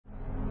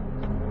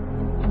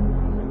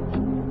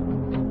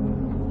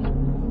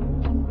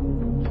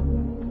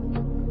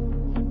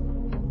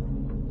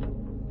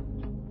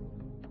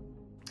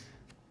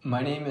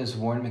My name is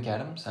Warren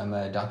McAdams. I'm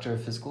a doctor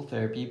of physical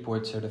therapy,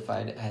 board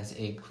certified as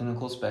a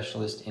clinical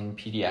specialist in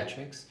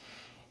pediatrics.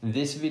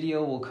 This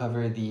video will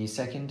cover the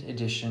second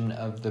edition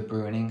of the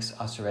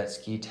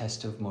Bruininks-Oseretsky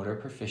test of motor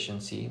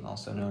proficiency,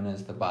 also known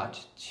as the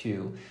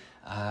BOT-2.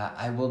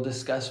 I will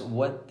discuss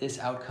what this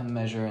outcome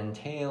measure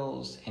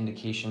entails,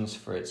 indications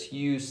for its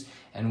use,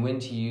 and when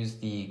to use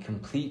the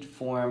complete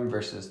form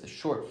versus the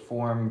short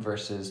form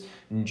versus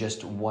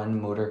just one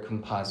motor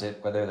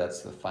composite, whether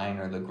that's the fine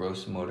or the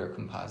gross motor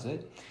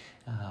composite.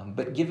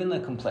 But given the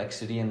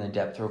complexity and the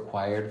depth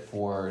required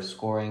for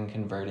scoring,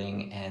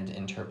 converting, and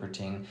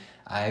interpreting,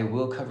 I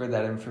will cover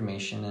that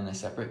information in a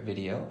separate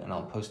video, and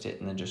I'll post it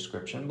in the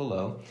description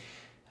below.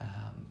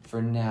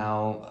 For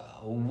now,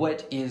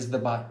 what is the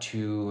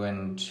BOT-2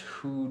 and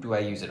who do I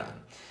use it on?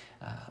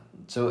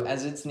 So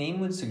as its name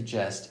would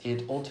suggest,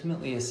 it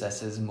ultimately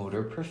assesses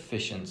motor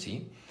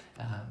proficiency.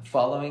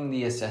 Following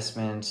the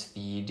assessment,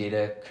 the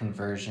data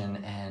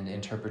conversion, and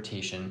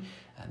interpretation,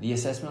 the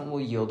assessment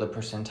will yield a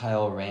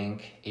percentile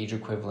rank, age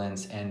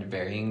equivalence, and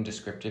varying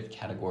descriptive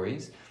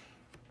categories.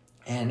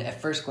 And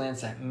at first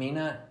glance, that may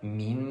not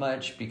mean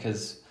much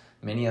because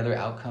many other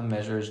outcome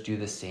measures do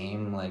the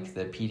same, like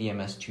the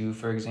PDMS-2,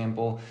 for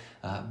example.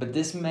 But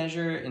this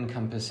measure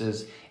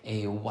encompasses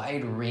a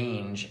wide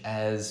range,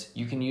 as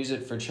you can use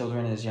it for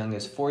children as young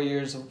as 4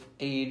 years of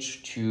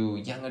age to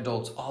young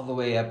adults all the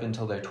way up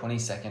until their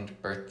 22nd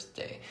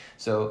birthday.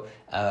 So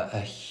a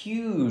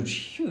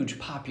huge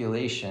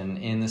population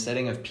in the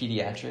setting of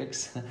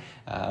pediatrics.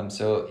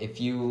 So if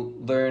you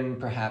learn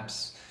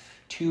perhaps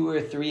 2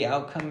 or 3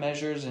 outcome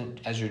measures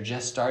and as you're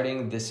just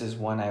starting, this is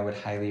one I would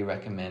highly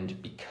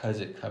recommend because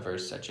it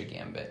covers such a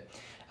gambit.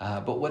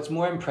 But what's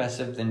more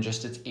impressive than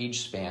just its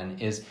age span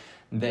is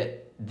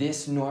that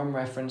this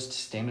norm-referenced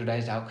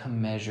standardized outcome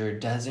measure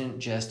doesn't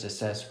just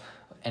assess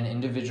an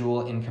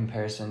individual in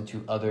comparison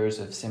to others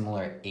of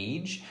similar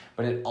age,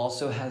 but it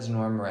also has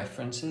norm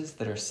references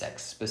that are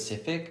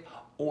sex-specific,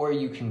 or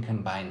you can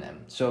combine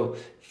them. So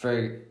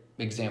for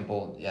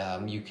example,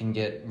 you can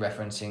get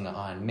referencing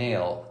on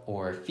male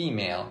or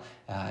female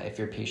if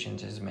your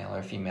patient is male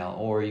or female,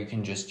 or you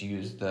can just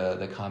use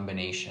the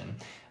combination.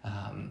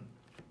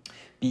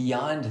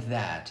 Beyond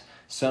that,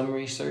 some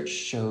research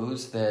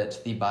shows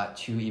that the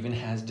BOT-2 even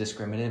has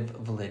discriminative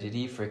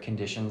validity for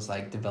conditions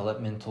like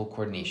developmental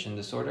coordination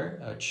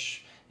disorder,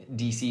 which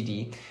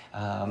DCD,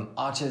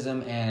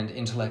 autism, and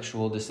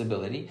intellectual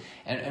disability.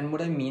 And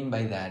what I mean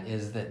by that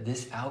is that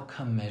this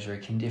outcome measure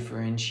can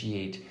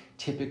differentiate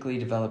typically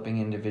developing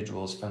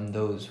individuals from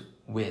those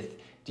with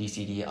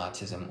DCD,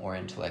 autism, or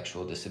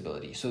intellectual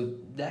disability. So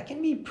that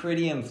can be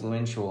pretty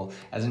influential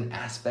as an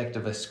aspect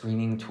of a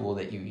screening tool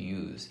that you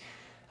use.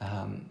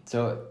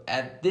 So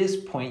at this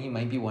point, you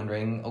might be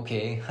wondering,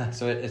 okay,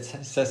 so it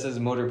assesses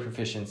motor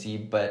proficiency,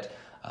 but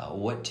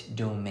what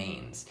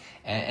domains?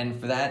 And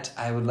for that,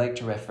 I would like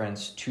to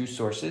reference 2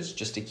 sources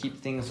just to keep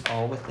things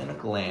all within a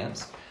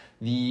glance.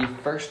 The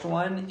first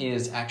one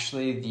is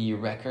actually the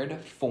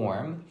record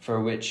form, for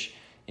which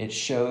it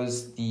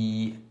shows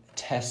the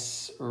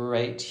tests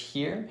right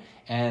here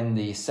and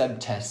the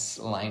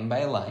subtests line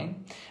by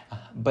line.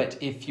 But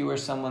if you are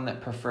someone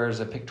that prefers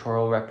a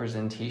pictorial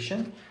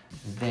representation,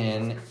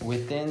 then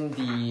within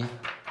the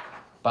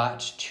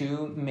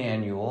BOT-2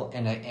 manual,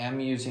 and I am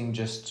using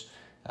just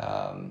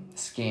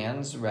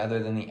scans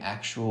rather than the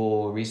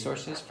actual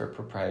resources for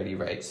propriety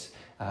rights.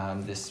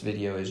 This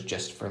video is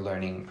just for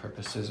learning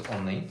purposes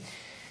only.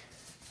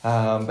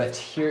 But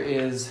here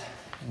is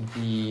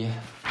the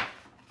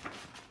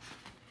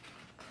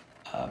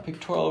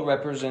pictorial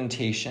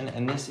representation,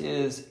 and this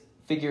is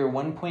figure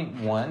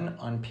 1.1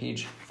 on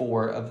page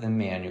 4 of the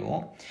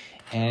manual.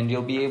 And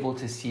you'll be able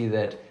to see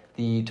that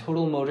the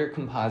total motor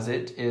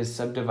composite is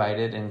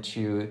subdivided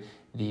into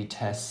the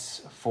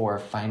tests for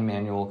fine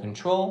manual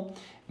control,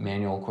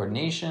 manual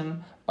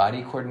coordination,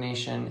 body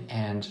coordination,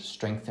 and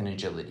strength and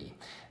agility.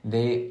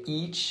 They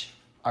each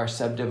are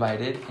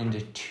subdivided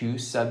into 2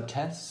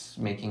 subtests,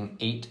 making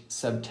 8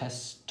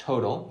 subtests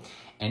total,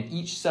 and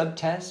each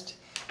subtest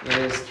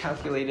is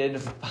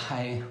calculated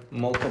by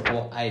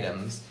multiple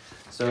items.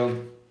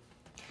 So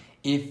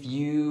if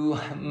you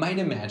might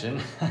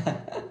imagine,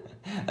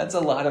 that's a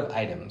lot of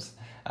items.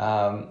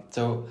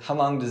 So how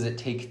long does it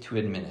take to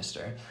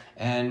administer?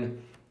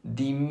 And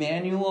the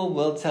manual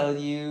will tell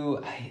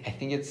you, I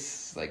think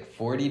it's like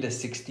 40 to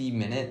 60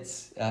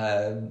 minutes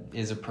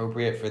is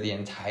appropriate for the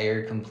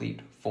entire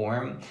complete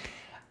form.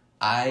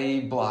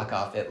 I block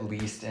off at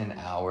least an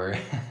hour.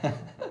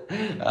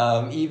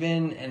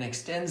 Even an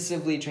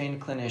extensively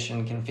trained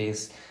clinician can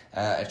face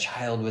a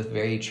child with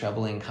very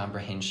troubling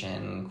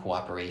comprehension,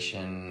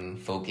 cooperation,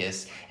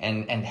 focus,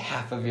 and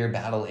half of your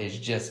battle is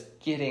just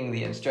getting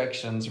the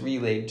instructions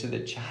relayed to the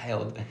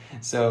child.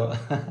 So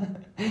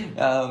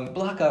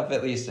block off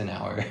at least an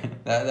hour.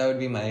 That would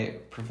be my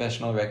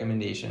professional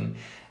recommendation.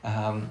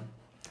 And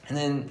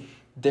then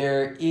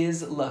there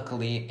is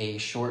luckily a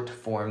short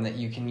form that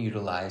you can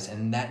utilize,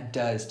 and that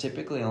does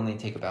typically only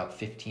take about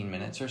 15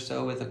 minutes or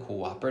so with a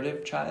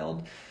cooperative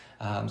child.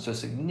 so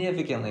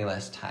significantly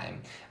less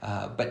time.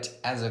 But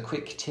as a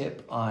quick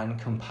tip on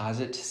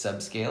composite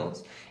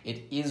subscales,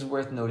 it is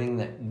worth noting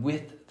that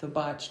with the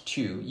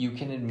BOT-2, you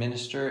can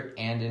administer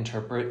and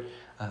interpret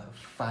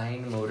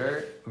fine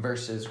motor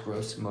versus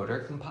gross motor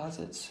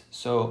composites.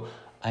 So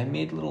I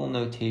made little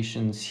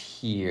notations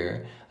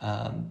here.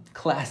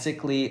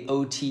 Classically,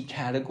 OT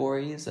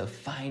categories of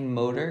fine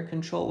motor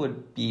control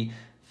would be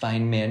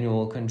fine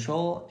manual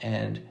control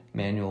and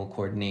manual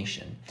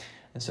coordination.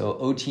 And so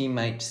OT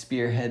might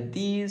spearhead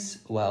these,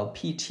 while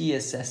PT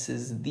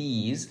assesses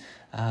these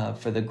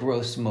for the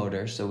gross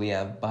motor. So we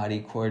have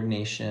body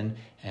coordination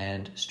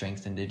and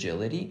strength and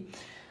agility.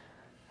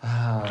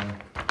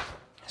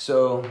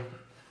 So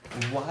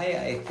why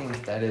I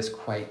think that is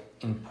quite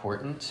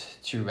important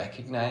to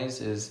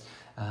recognize is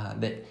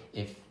that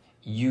if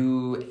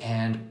you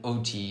and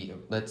OT,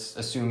 let's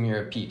assume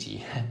you're a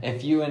PT,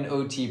 if you and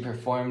OT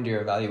performed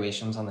your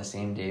evaluations on the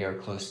same day or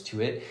close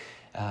to it,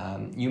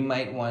 you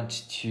might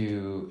want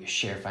to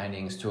share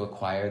findings to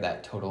acquire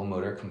that total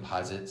motor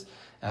composite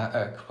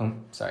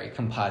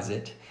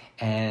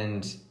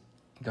and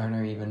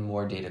garner even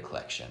more data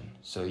collection.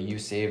 So you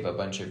save a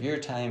bunch of your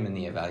time in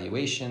the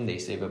evaluation, they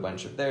save a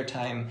bunch of their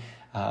time,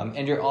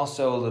 and you're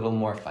also a little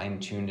more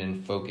fine-tuned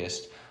and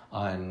focused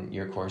on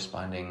your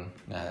corresponding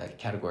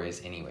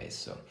categories anyways.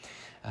 So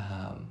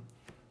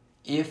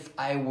if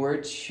I were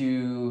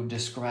to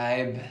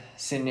describe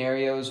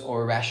scenarios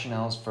or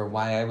rationales for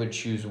why I would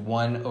choose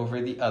one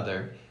over the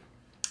other,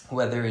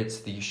 whether it's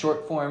the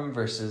short form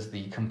versus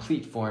the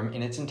complete form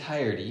in its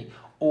entirety,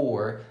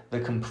 or the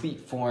complete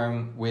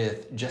form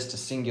with just a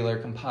singular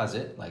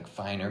composite, like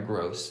fine or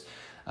gross,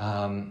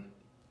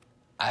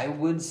 I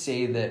would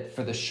say that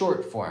for the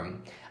short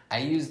form, I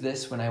use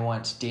this when I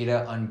want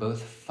data on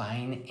both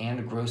fine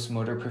and gross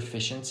motor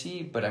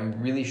proficiency, but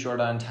I'm really short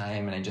on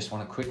time and I just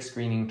want a quick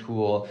screening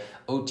tool.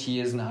 OT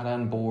is not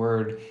on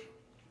board.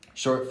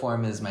 Short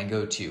form is my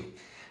go-to.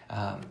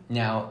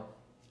 Now,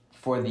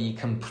 for the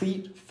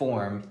complete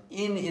form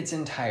in its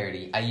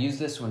entirety, I use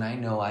this when I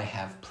know I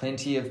have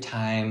plenty of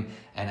time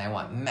and I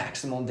want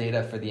maximal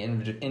data for the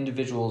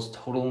individual's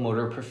total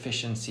motor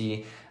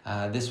proficiency.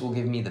 This will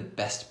give me the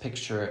best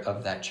picture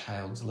of that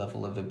child's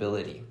level of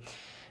ability.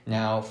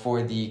 Now,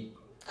 for the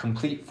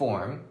complete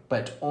form,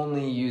 but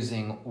only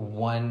using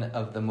one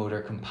of the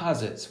motor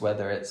composites,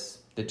 whether it's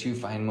the two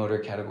fine motor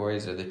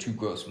categories or the two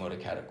gross motor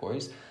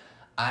categories,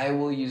 I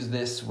will use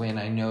this when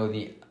I know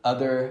the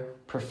other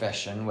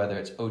profession, whether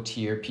it's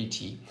OT or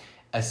PT,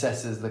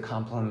 assesses the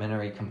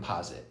complementary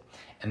composite.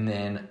 And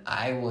then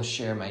I will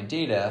share my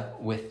data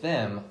with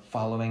them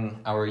following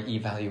our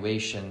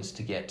evaluations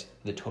to get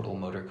the total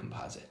motor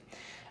composite.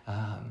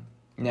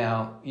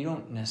 Now, you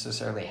don't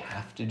necessarily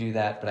have to do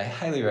that, but I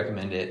highly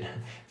recommend it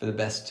for the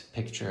best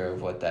picture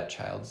of what that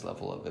child's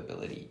level of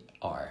ability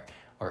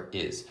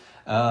is.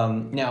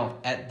 Now,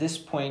 at this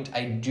point,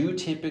 I do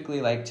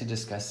typically like to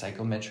discuss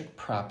psychometric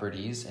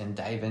properties and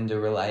dive into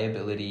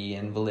reliability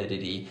and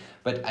validity,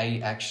 but I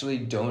actually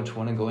don't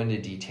want to go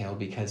into detail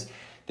because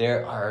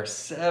there are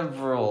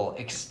several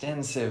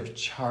extensive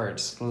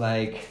charts,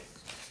 like,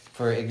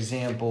 for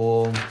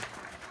example,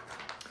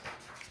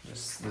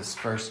 this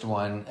first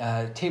one,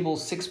 table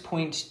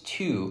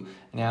 6.2.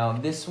 Now,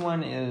 this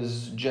one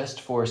is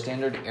just for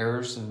standard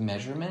errors of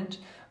measurement,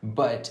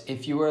 but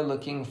if you are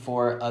looking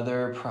for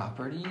other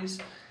properties,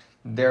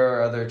 there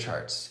are other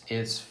charts.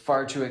 It's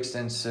far too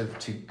extensive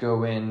to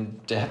go in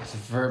depth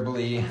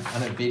verbally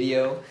on a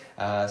video,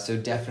 so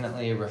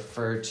definitely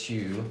refer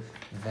to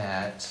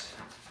that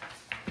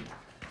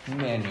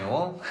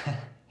manual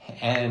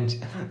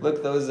and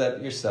look those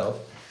up yourself.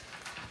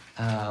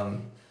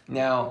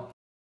 Now,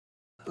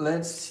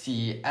 let's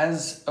see,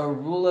 as a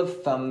rule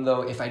of thumb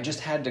though, if I just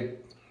had to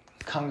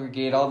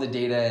congregate all the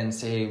data and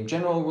say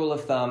general rule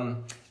of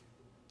thumb,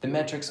 the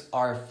metrics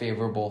are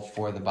favorable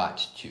for the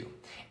BOT-2.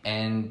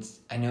 And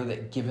I know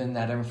that given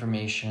that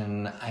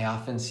information, I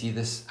often see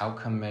this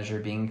outcome measure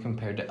being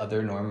compared to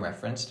other norm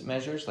referenced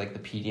measures like the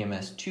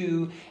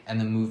PDMS-2 and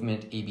the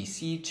movement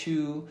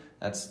ABC-2.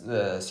 That's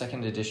the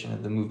second edition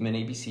of the movement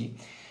ABC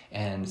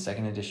and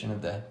second edition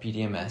of the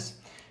PDMS.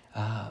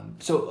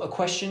 So a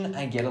question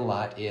I get a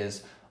lot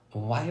is,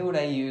 why would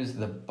I use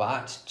the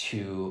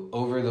BOT-2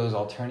 over those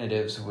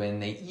alternatives when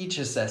they each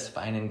assess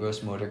fine and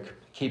gross motor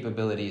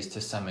capabilities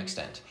to some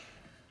extent?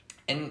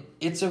 And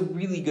it's a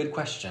really good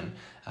question.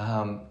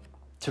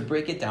 To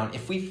break it down,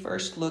 if we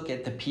first look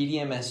at the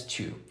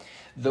PDMS-2,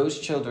 those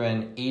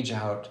children age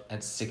out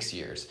at 6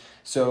 years.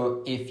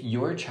 So if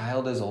your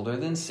child is older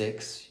than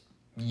 6,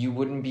 you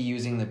wouldn't be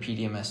using the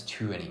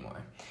PDMS-2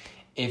 anymore.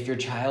 If your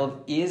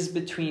child is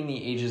between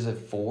the ages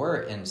of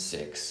 4 and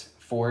 6,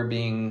 4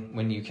 being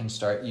when you can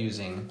start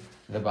using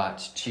the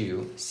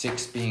BOT-2,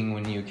 6 being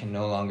when you can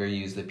no longer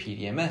use the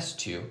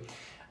PDMS-2.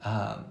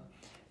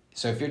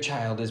 So if your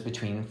child is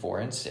between 4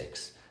 and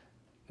 6,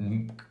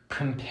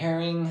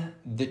 comparing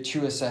the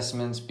two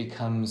assessments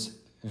becomes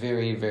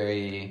very,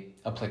 very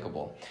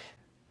applicable.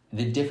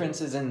 The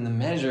differences in the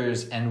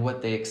measures and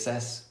what they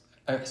assess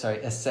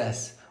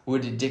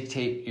would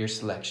dictate your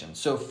selection.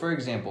 So for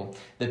example,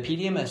 the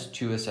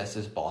PDMS-2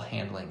 assesses ball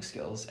handling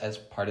skills as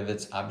part of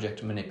its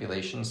object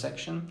manipulation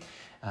section,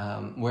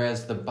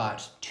 whereas the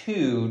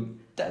BOT-2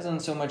 doesn't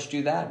so much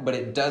do that, but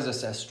it does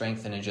assess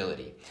strength and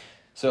agility.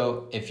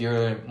 So if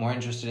you're more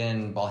interested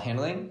in ball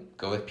handling,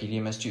 go with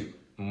PDMS-2.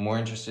 More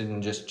interested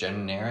in just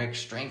generic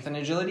strength and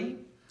agility,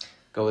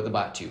 go with the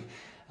BOT-2.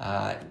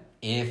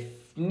 If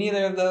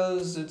neither of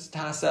those, it's a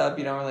toss-up,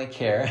 you don't really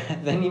care,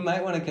 then you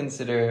might want to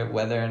consider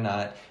whether or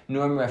not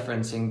norm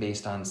referencing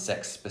based on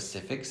sex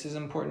specifics is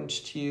important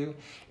to you.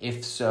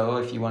 If so,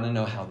 if you want to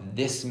know how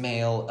this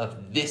male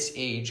of this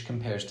age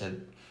compares to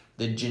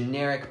the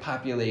generic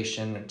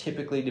population,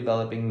 typically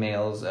developing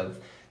males of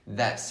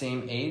that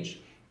same age,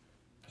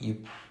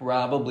 you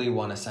probably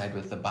want to side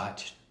with the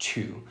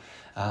BOT-2.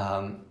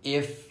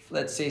 If,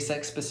 let's say,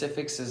 sex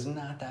specifics is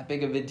not that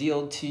big of a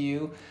deal to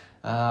you,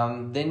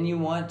 then you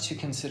want to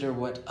consider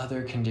what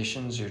other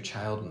conditions your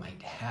child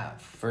might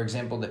have. For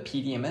example, the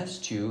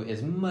PDMS-2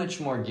 is much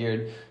more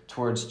geared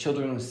towards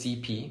children with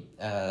CP,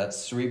 that's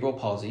cerebral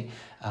palsy.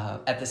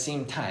 At the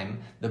same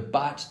time, the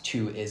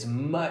BOT-2 is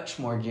much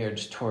more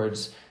geared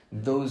towards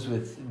those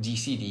with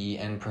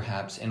DCD and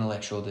perhaps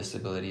intellectual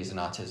disabilities and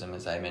autism,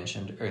 as I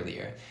mentioned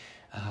earlier.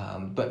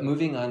 But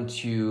moving on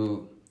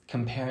to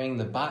comparing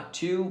the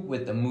BOT-2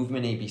 with the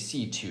Movement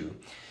ABC-2.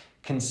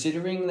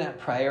 Considering that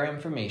prior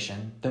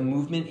information, the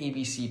Movement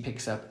ABC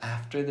picks up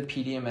after the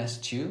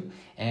PDMS-2,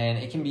 and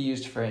it can be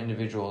used for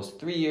individuals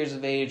 3 years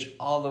of age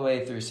all the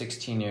way through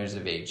 16 years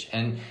of age.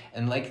 And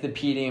like the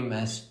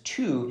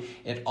PDMS-2,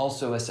 it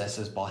also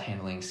assesses ball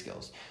handling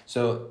skills.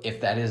 So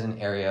if that is an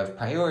area of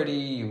priority,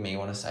 you may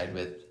want to side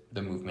with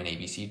the Movement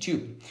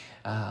ABC-2.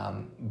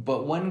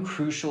 But one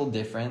crucial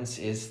difference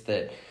is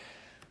that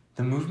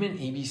the Movement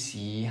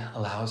ABC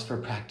allows for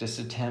practice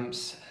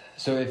attempts.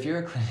 So if you're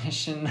a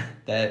clinician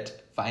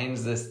that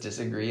finds this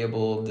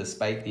disagreeable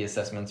despite the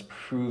assessment's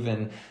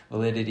proven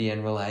validity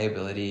and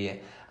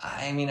reliability,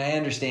 I mean, I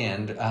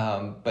understand,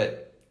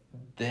 but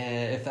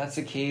if that's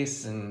the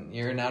case and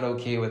you're not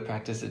okay with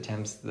practice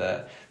attempts,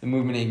 the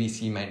Movement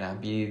ABC might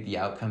not be the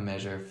outcome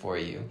measure for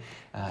you.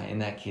 In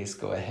that case,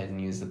 go ahead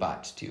and use the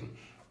BOT-2.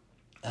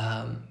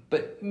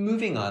 But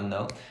moving on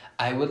though,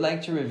 I would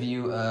like to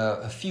review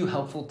a few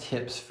helpful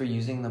tips for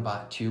using the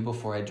BOT-2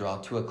 before I draw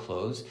to a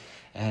close.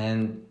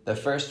 And the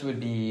first would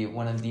be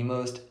one of the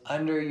most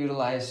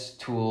underutilized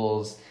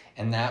tools,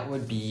 and that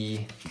would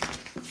be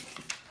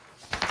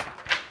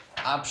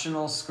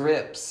optional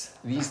scripts.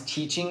 These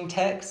teaching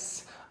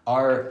texts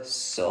are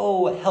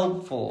so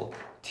helpful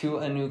to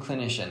a new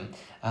clinician.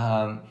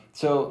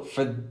 So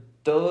for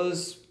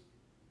those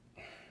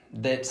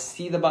that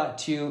see the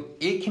BOT-2,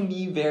 it can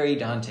be very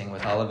daunting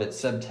with all of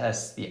its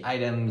subtests, the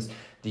items,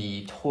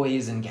 the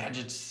toys and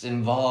gadgets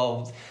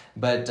involved.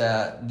 But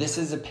this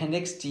is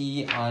Appendix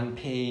D on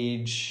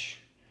page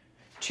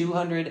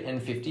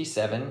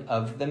 257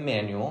 of the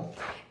manual.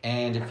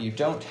 And if you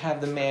don't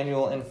have the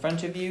manual in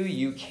front of you,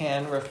 you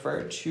can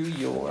refer to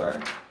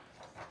your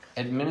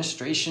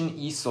administration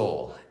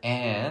easel.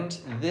 And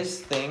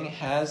this thing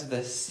has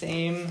the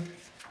same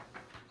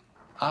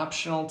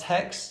optional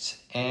text,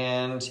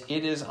 and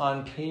it is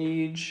on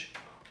page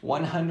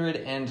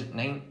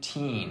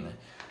 119.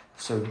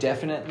 So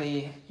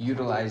definitely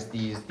utilize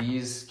these.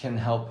 These can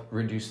help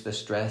reduce the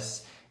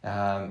stress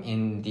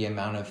in the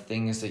amount of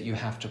things that you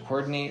have to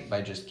coordinate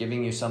by just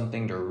giving you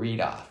something to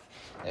read off.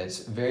 It's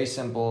very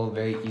simple,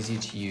 very easy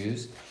to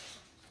use.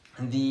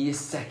 The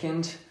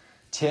second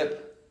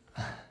tip,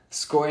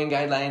 scoring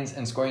guidelines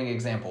and scoring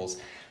examples.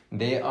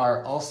 They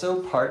are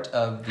also part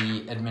of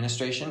the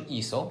administration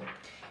easel.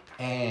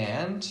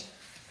 And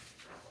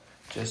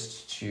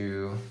just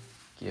to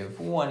give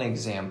one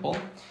example,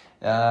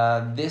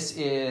 this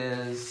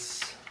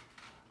is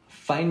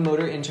fine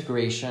motor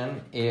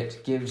integration.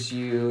 It gives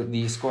you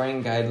the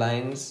scoring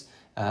guidelines.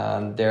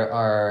 There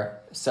are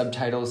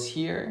subtitles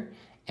here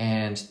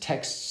and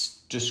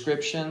text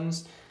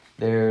descriptions.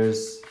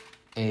 There's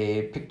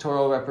a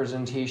pictorial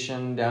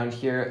representation down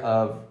here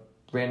of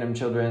random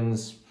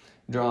children's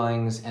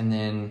drawings and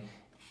then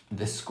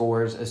the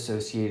scores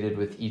associated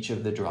with each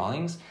of the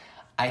drawings.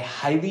 I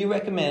highly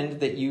recommend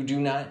that you do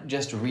not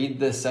just read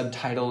the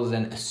subtitles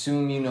and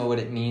assume you know what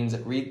it means.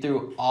 Read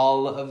through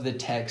all of the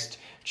text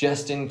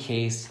just in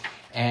case,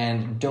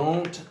 and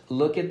don't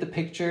look at the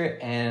picture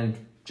and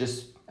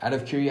just out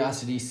of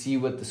curiosity see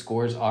what the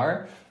scores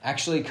are.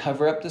 Actually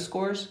cover up the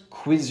scores,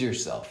 quiz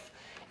yourself,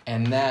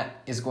 and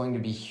that is going to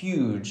be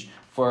huge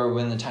for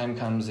when the time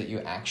comes that you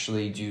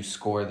actually do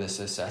score this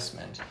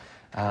assessment.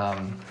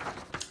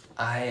 I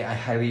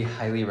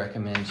highly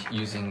recommend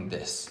using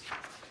this.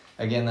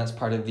 Again, that's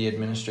part of the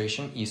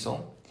administration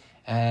easel.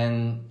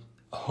 And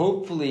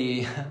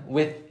hopefully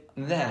with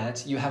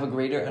that, you have a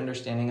greater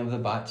understanding of the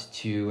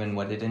BOT-2 and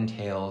what it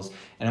entails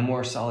and a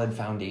more solid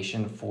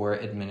foundation for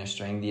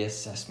administering the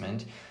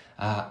assessment.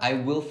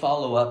 I will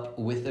follow up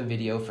with a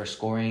video for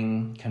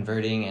scoring,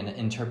 converting, and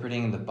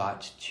interpreting the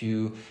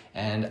BOT-2,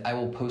 and I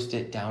will post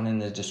it down in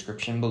the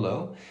description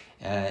below.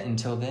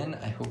 Until then,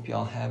 I hope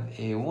y'all have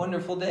a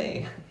wonderful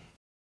day.